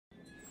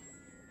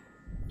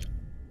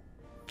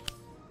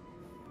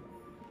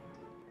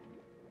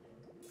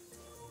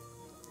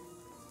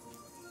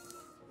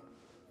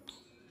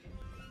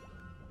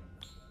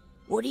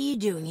What are you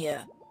doing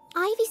here?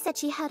 Ivy said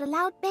she heard a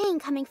loud bang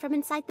coming from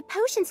inside the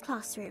potions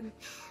classroom.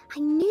 I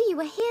knew you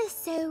were here,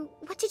 so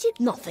what did you...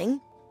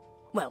 Nothing.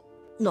 Well,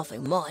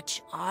 nothing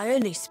much. I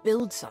only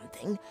spilled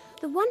something.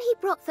 The one he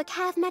brought for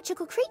Care of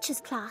Magical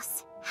Creatures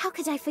class. How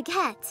could I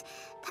forget?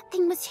 That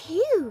thing was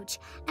huge.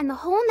 And the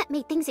horn that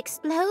made things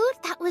explode,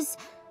 that was...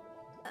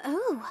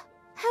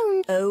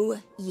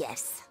 Oh,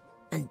 yes.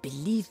 And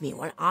believe me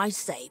when I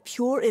say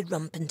pure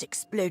irrumpent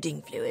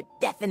exploding fluid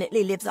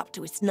definitely lives up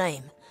to its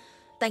name.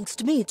 Thanks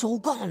to me, it's all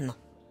gone.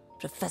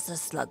 Professor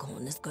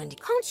Slughorn is going to...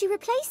 Can't you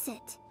replace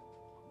it?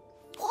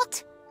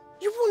 What?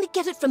 You want to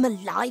get it from a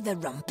live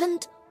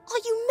irrumpent? Are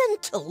you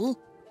mental?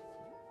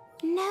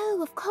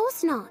 No, of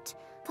course not.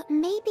 But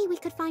maybe we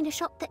could find a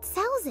shop that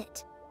sells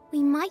it.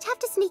 We might have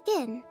to sneak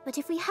in, but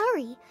if we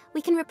hurry,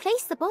 we can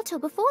replace the bottle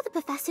before the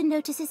professor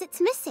notices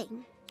it's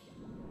missing.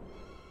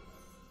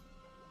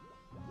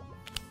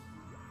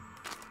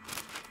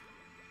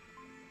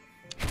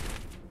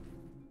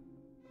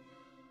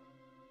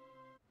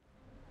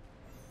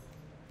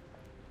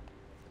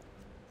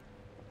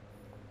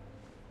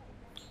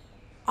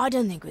 I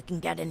don't think we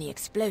can get any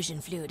explosion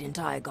fluid in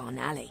Diagon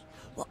Alley.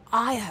 Well,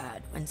 I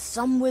heard when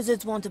some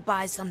wizards want to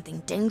buy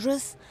something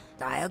dangerous,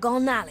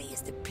 Diagon Alley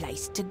is the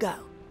place to go.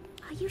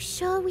 Are you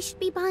sure we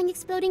should be buying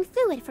exploding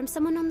fluid from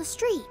someone on the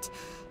street?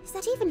 Is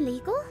that even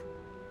legal?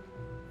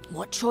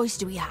 What choice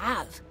do we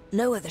have?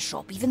 No other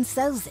shop even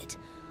sells it.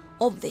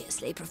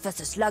 Obviously,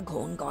 Professor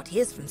Slughorn got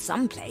his from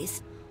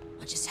someplace.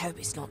 I just hope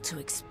it's not too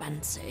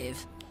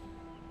expensive.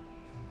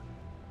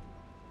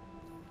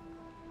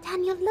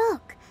 Daniel,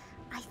 look.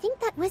 I think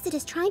that wizard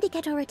is trying to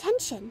get our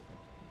attention.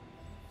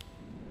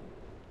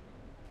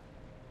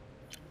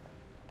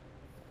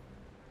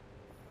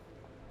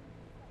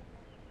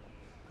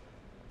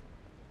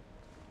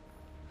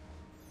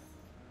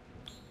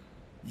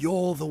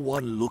 You're the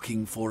one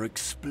looking for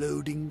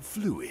exploding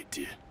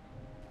fluid.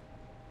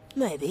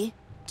 Maybe.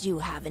 Do you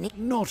have any?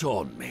 Not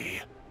on me,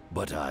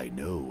 but I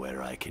know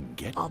where I can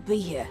get... I'll be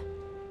here.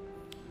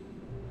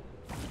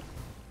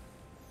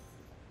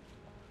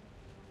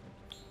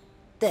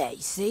 There,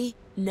 you see?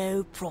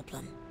 No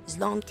problem. As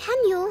long...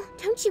 Daniel,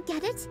 don't you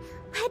get it?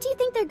 Where do you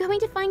think they're going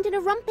to find an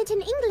irrumpent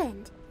in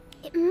England?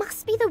 It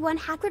must be the one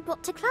Hagrid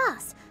brought to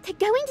class. They're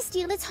going to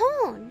steal its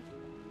horn.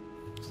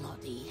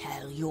 Bloody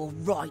hell, you're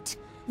right.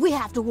 We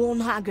have to warn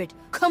Hagrid.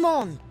 Come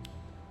on!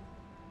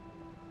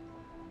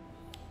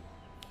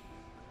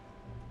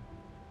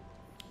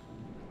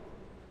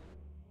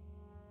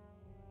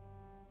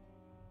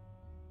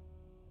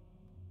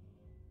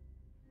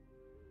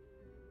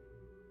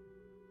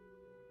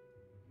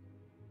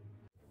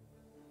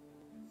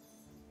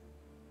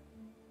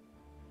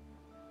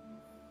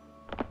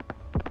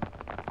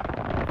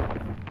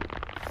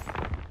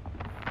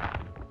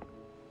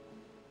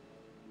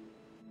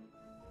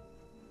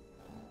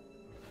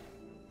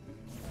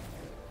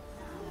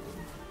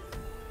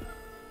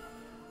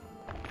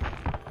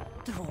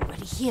 They're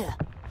already here.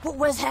 But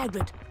where's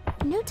Hagrid?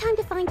 No time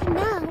to find him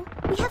now.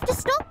 We have to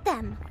stop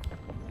them.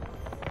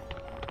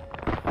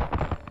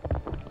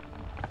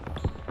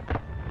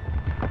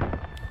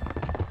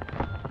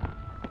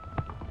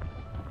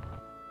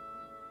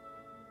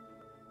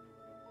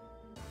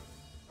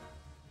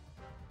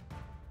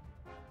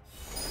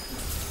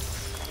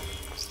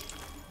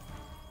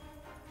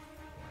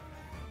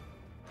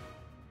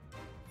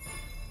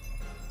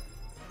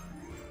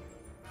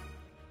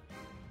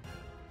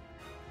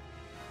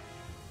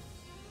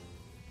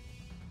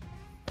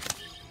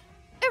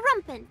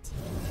 Irrumpent.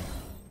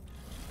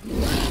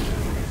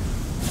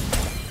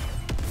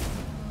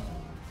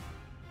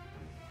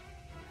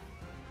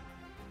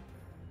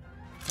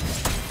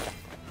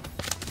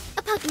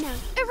 Apugno.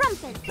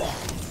 Irrumpent.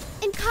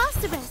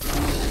 Incarcerus.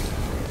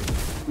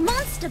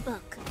 Monster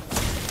Book.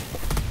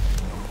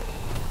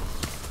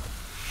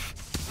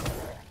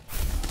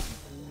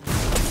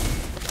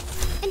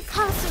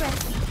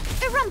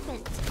 Incarcerus.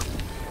 Irrumpent.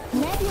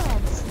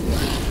 Nebulous.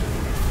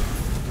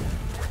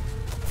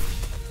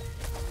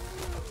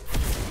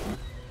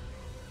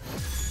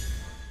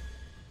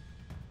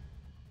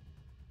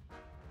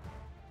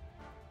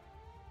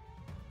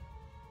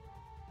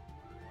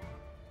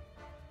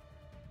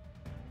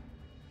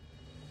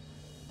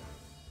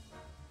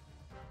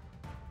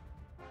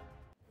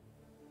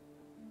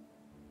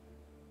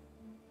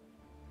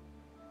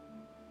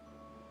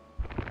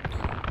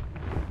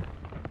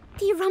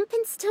 The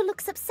irrumpent still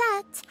looks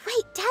upset.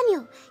 Wait,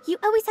 Daniel, you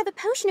always have a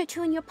potion or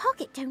two in your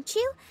pocket, don't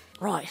you?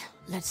 Right,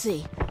 let's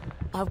see.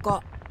 I've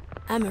got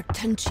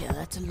Amertentia,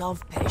 that's a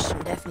love potion,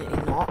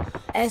 definitely not.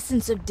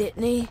 Essence of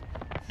Dittany.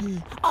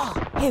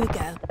 Here we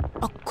go.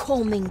 A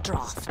calming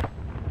draught.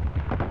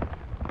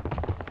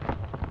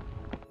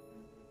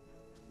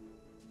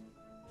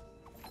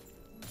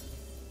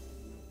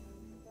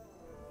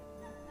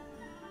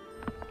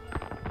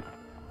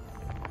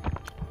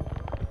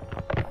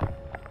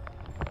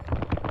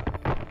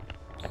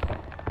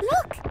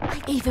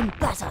 Even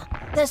better.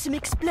 There's some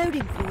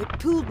exploding fluid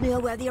pooled near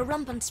where the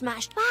irrumpent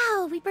smashed.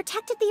 Wow, we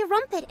protected the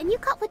irrumpent and you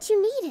got what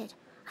you needed.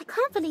 I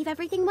can't believe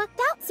everything worked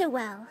out so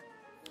well.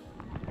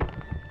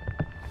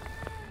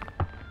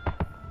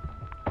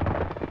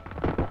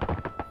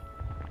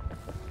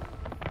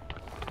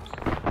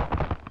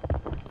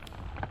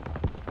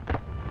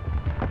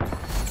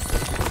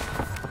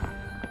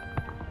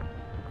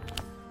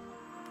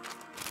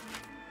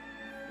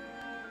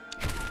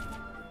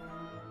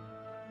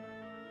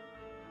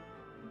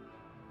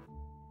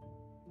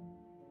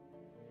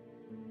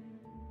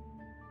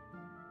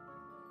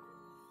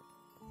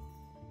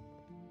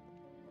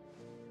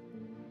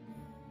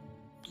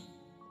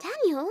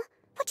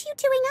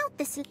 doing out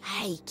this...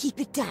 Hey, keep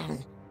it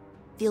down.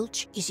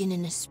 Filch is in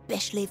an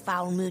especially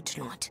foul mood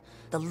tonight.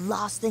 The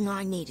last thing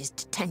I need is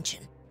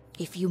detention.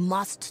 If you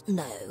must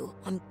know,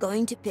 I'm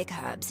going to pick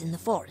herbs in the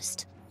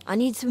forest. I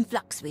need some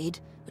flaxweed,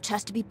 which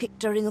has to be picked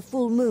during a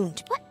full moon.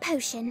 What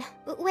potion?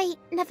 Wait,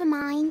 never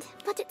mind.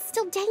 But it's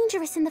still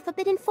dangerous in the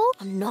Forbidden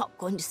Forest. I'm not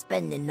going to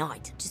spend the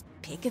night. Just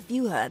pick a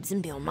few herbs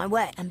and be on my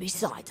way. And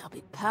besides, I'll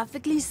be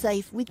perfectly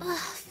safe with...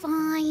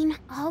 Fine,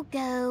 I'll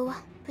go.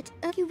 But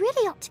you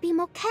really ought to be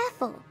more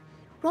careful.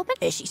 Robert...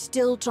 Is she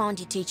still trying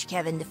to teach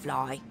Kevin to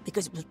fly?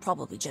 Because it was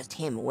probably just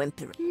him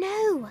whimpering.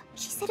 No,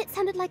 she said it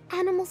sounded like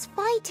animals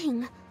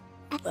fighting.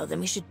 Well, then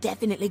we should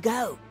definitely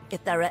go.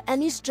 If there are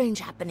any strange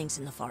happenings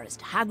in the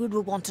forest, Hagrid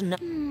will want to know...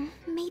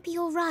 Maybe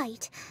you're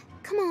right.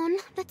 Come on,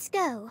 let's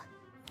go.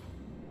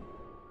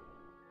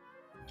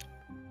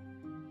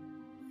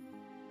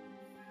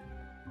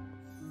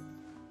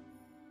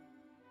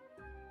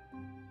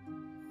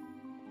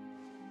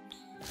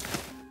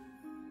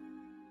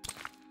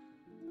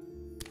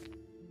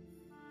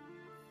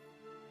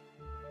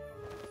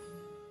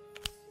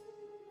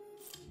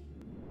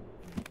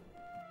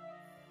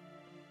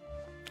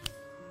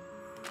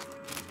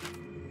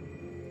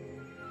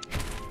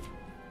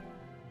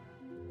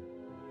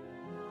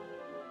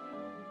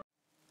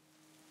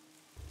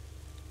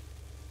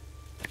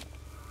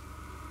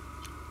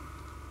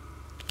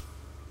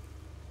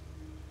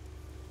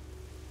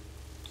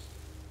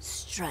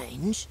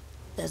 Strange.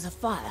 There's a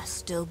fire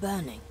still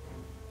burning.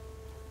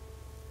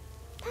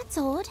 That's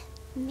odd.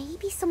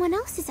 Maybe someone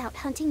else is out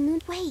hunting moon...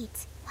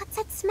 Wait, what's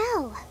that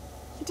smell?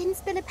 You didn't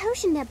spill a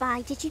potion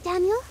nearby, did you,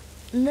 Daniel?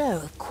 No,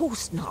 of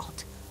course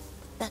not.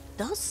 But that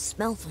does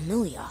smell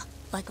familiar.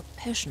 Like a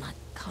potion I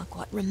can't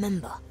quite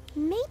remember.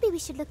 Maybe we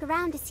should look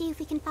around to see if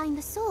we can find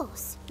the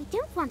source. We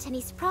don't want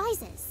any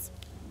surprises.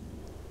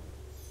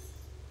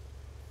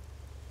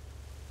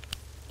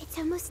 It's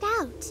almost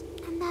out,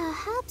 and there are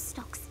herb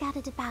stalks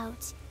scattered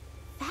about.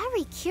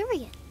 Very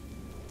curious.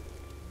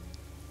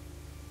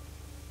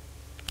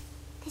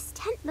 This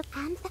tent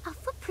and there are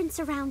footprints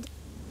around.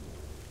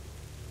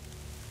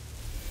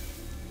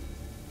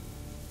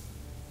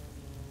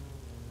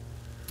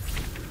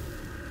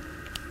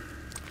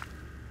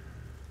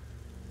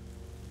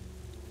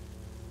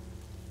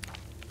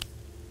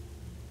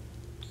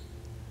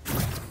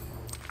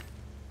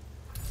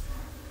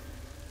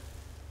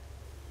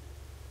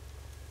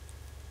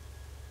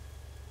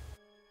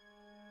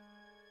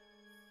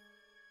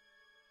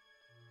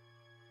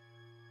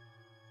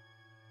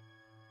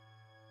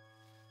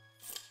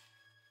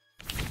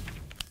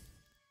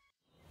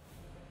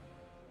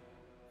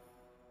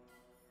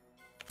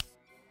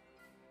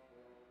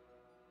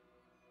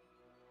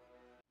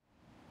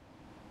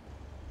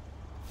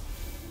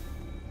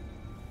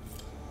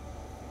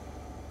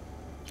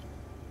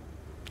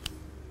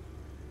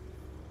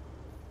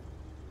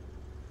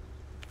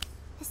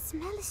 The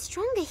smell is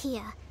stronger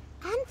here,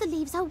 and the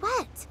leaves are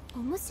wet,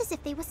 almost as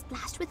if they were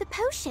splashed with a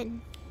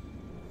potion.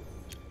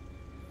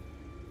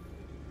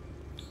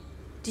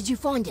 Did you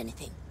find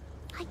anything?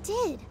 I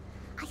did.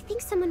 I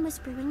think someone was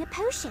brewing a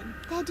potion.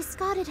 There are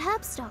discarded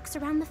herb stalks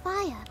around the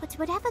fire, but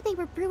whatever they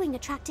were brewing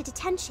attracted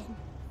attention.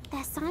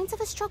 There are signs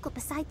of a struggle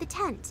beside the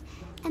tent,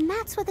 and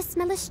that's where the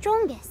smell is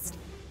strongest.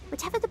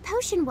 Whatever the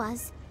potion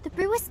was, the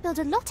brewer spilled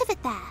a lot of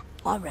it there.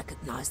 I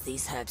recognize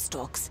these herb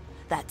stalks.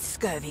 That's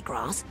scurvy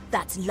grass,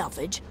 that's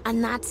lovage,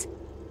 and that's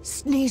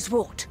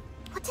sneezewort.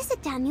 What is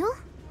it, Daniel?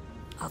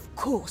 Of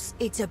course,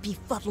 it's a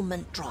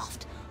befuddlement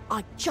draft.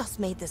 I just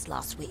made this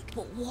last week,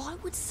 but why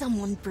would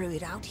someone brew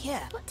it out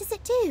here? What does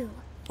it do?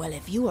 Well,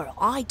 if you or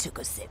I took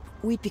a sip,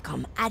 we'd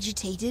become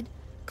agitated,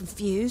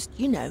 confused,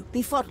 you know,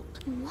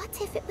 befuddled. What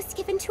if it was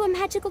given to a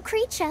magical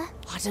creature?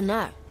 I don't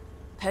know.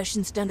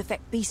 Potions don't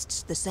affect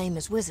beasts the same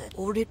as wizards,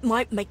 or it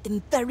might make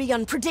them very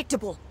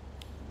unpredictable.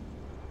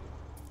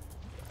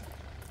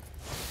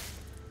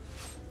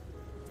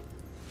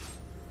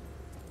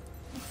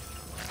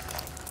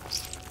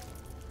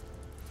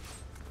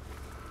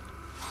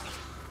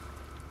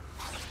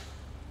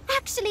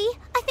 Actually,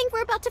 I think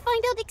we're about to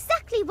find out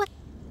exactly what...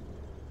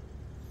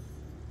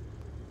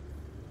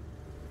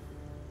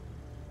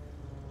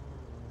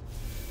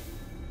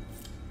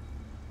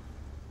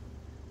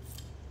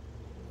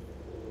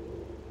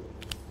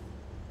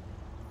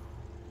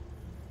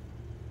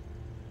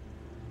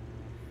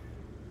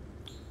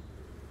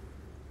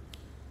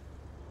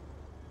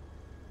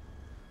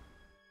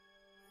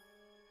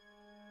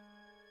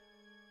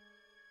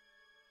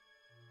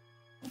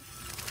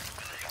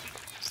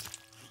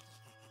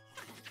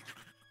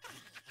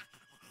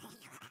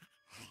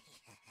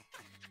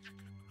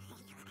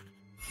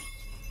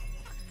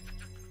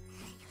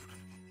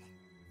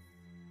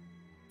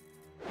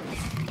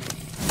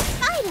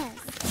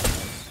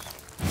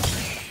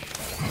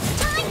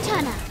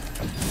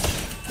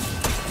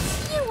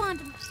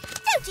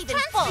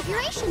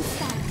 Transfiguration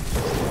spell.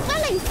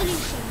 Swelling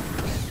solution.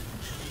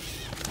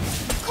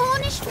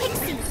 Cornish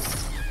pixie.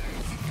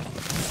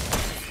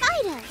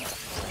 Spider.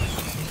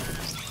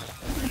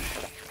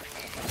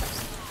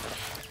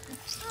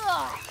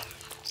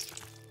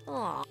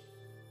 Oh.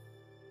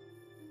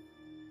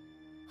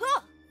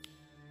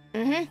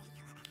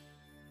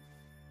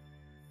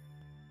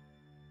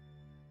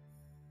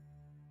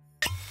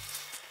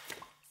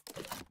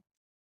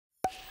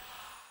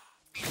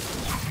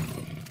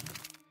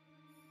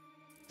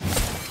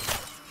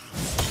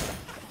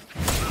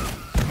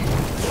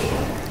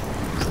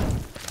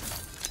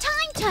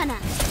 Burner.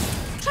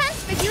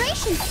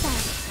 Transfiguration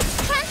Spell.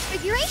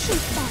 Transfiguration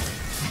Spell.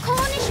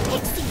 Cornish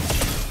Pixie.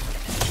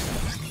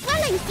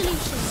 Swelling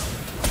Solution.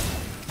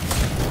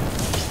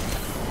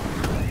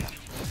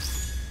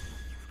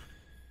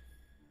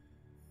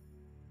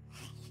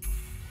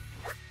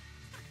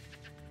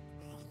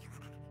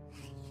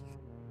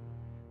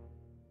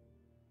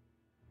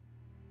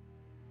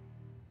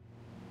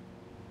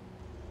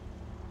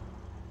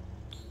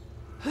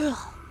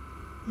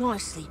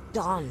 Nicely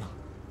done.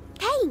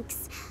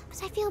 Thanks,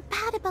 but I feel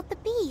bad about the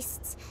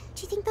beasts.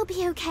 Do you think they'll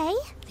be okay?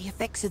 The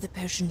effects of the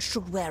potion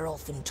should wear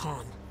off in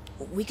time.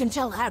 We can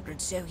tell Hagrid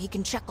so he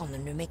can check on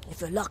them to make...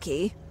 If we're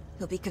lucky,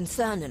 he'll be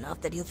concerned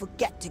enough that he'll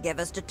forget to give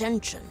us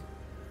detention.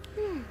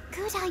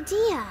 Good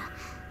idea.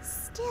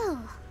 Still,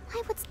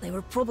 I would... They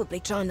were probably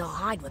trying to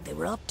hide what they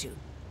were up to.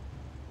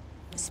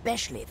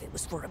 Especially if it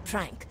was for a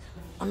prank.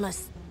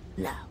 Unless...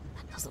 No,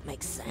 that doesn't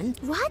make sense.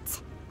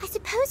 What? I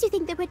suppose you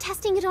think they were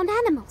testing it on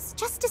animals,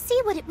 just to see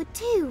what it would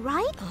do,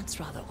 right? That's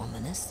rather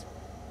ominous.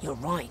 You're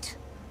right.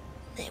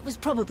 It was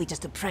probably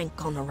just a prank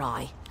gone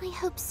awry. I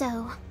hope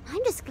so.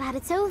 I'm just glad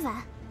it's over.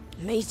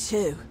 Me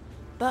too.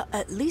 But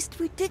at least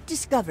we did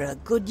discover a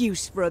good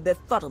use for a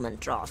befuddlement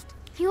draft.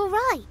 You're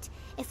right.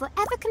 If we're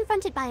ever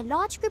confronted by a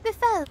large group of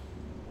foes...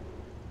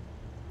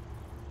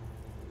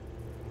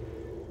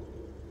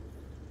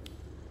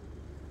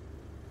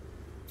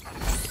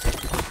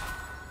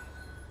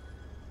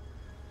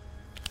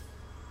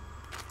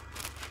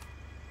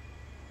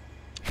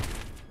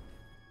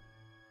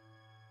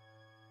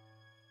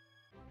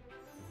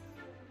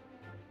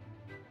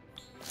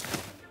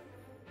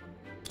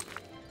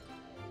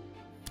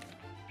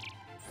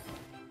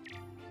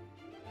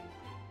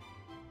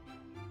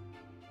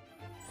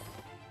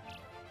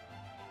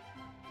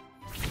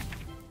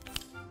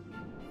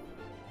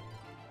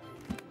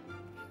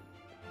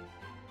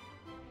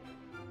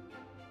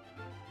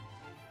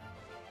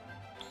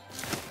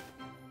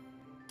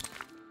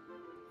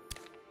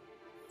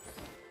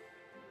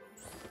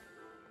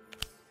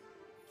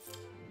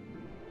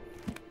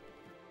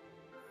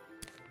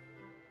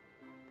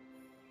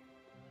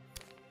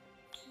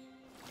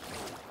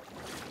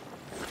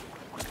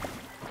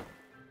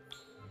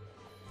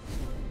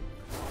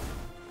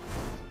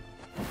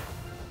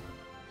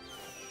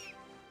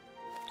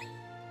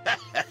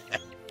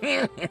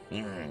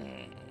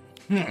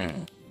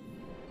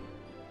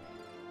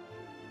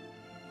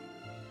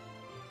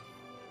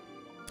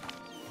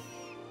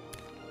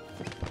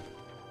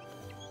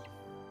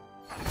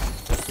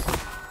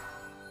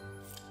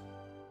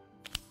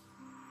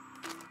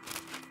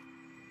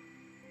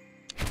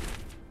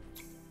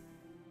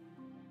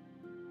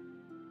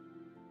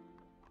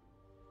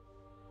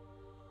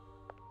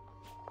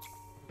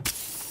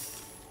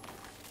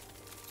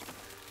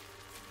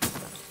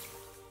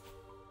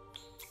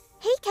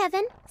 Hey,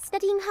 Kevin.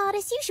 Studying hard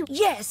as usual.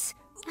 Yes,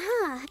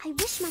 I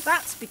wish my...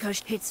 that's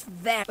because it's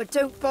there. But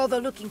don't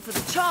bother looking for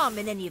the charm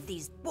in any of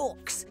these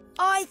books.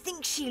 I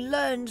think she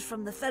learned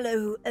from the fellow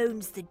who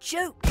owns the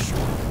joke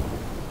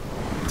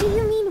shop. Do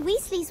you mean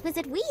Weasley's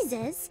Wizard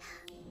Wheezers?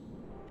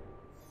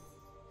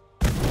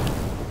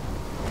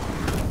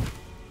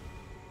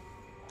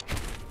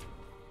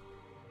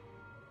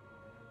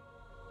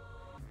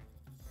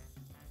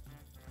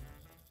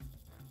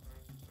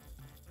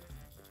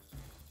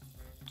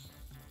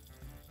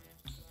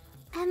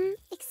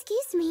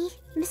 Excuse me,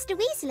 Mr.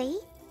 Weasley?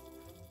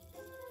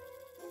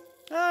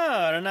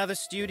 Ah, another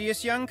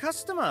studious young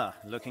customer.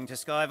 Looking to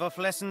skive off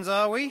lessons,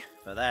 are we?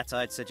 For that,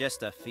 I'd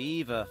suggest a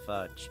fever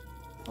fudge.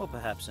 Or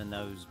perhaps a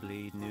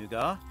nosebleed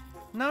nougat.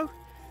 No?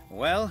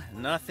 Well,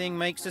 nothing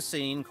makes a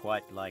scene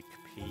quite like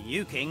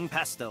puking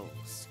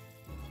pastels.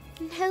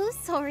 No,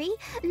 sorry,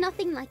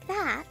 nothing like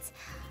that.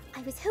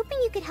 I was hoping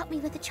you could help me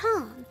with a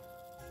charm.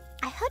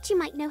 I heard you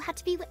might know how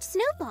to bewitch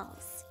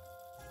snowballs.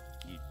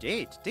 You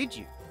did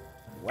you?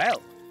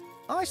 Well,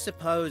 I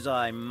suppose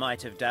I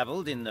might have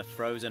dabbled in the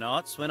frozen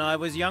arts when I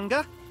was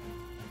younger.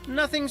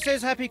 Nothing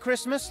says Happy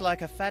Christmas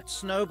like a fat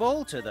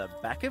snowball to the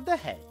back of the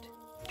head.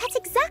 That's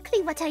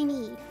exactly what I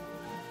need.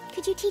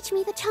 Could you teach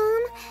me the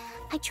charm?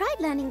 I tried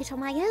learning it on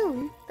my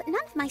own, but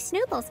none of my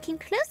snowballs came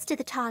close to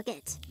the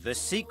target. The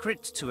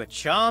secret to a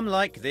charm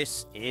like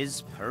this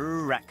is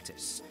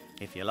practice.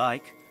 If you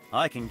like,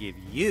 I can give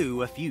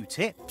you a few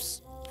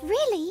tips.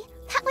 Really?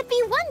 That would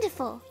be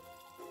wonderful.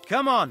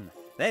 Come on,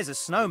 there's a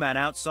snowman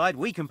outside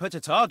we can put a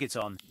target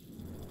on.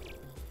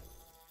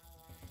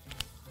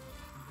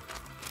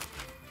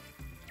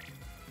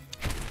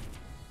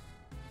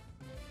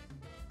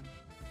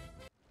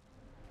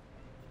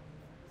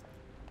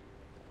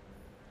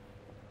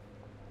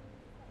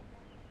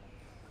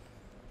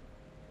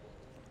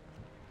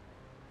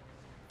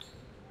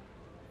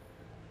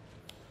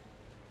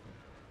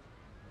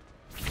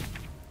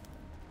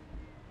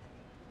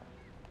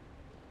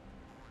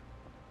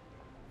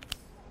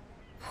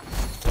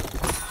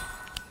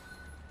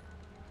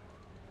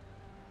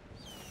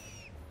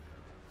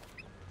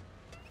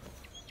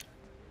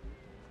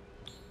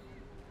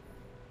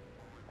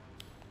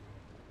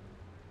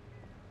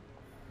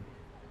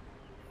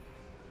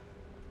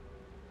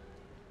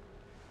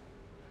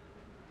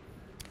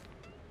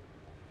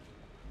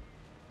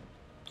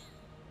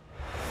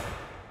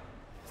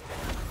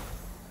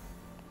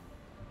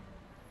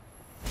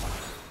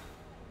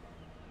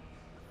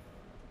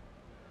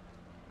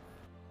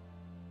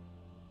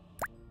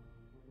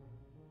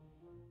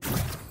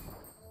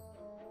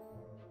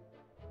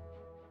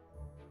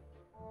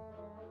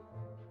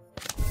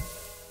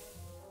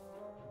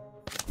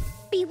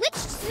 Bewitched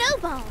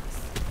snowballs.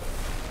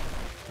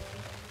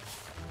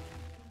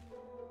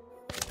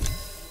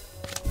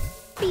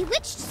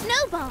 Bewitched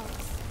snowballs.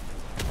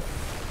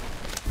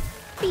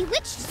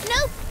 Bewitched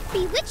snowballs.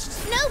 Bewitched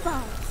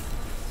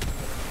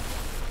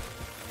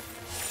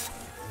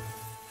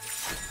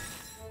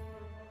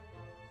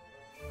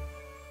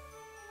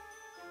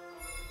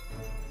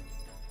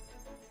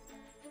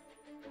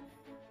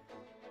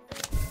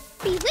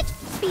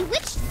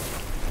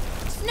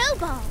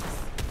snowballs.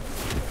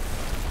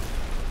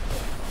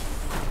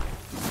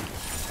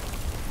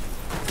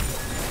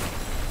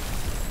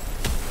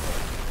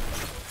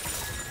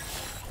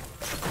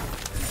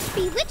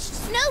 Bewitched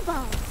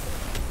snowballs.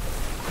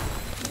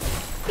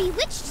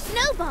 Bewitched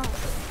snowballs.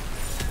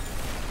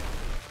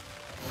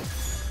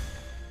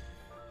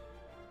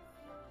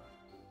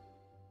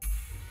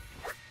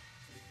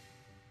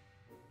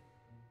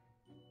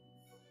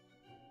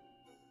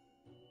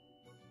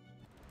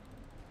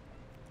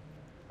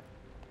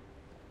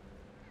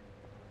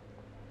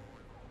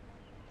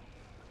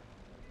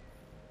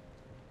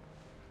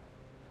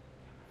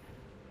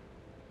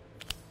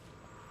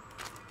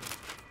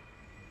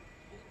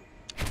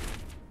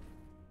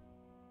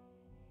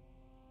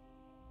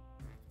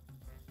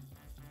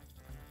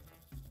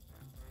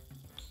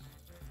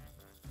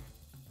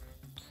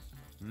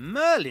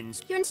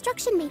 Merlin's... Your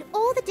instruction made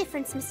all the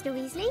difference, Mr.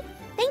 Weasley.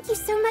 Thank you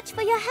so much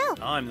for your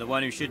help. I'm the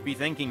one who should be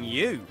thanking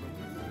you.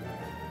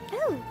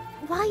 Oh,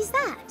 why is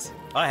that?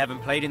 I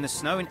haven't played in the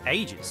snow in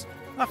ages.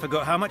 I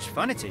forgot how much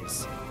fun it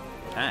is.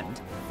 And,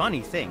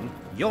 funny thing,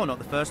 you're not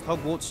the first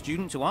Hogwarts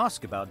student to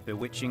ask about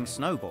bewitching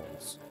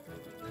snowballs.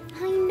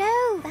 I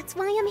know, that's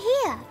why I'm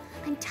here.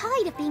 I'm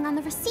tired of being on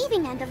the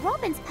receiving end of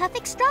Robin's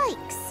perfect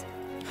strikes.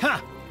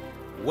 Ha!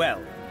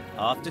 Well,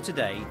 after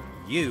today,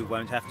 you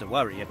won't have to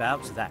worry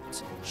about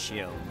that.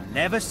 She'll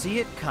never see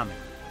it coming.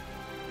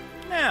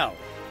 Now,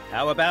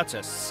 how about a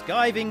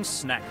skiving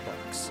snack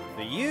box?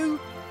 For you,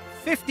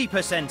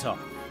 50% off.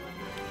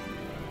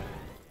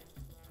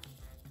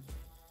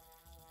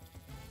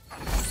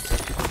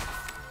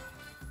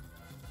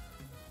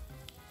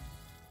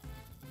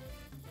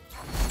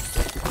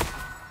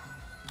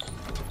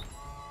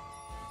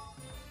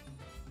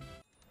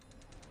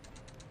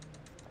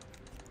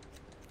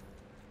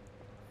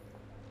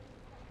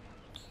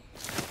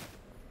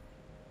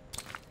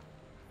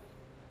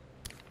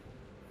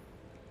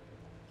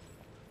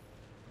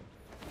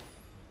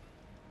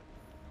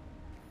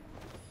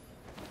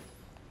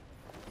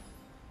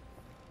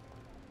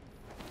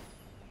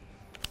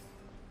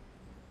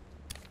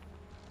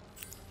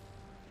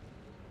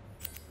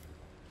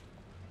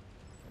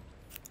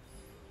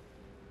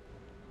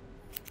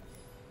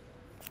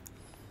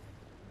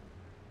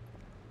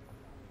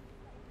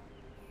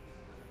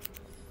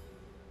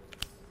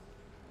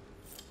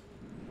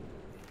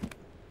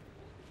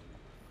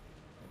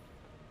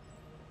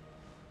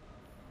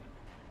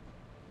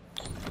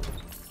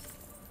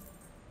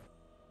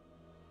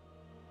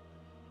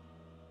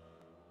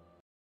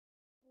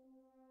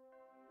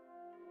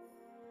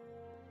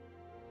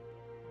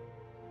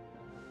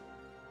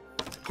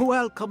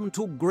 Welcome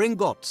to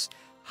Gringotts.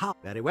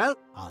 Very well.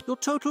 Your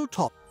total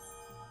top.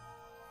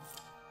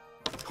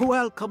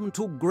 Welcome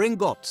to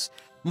Gringotts.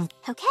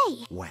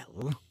 Okay.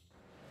 Well,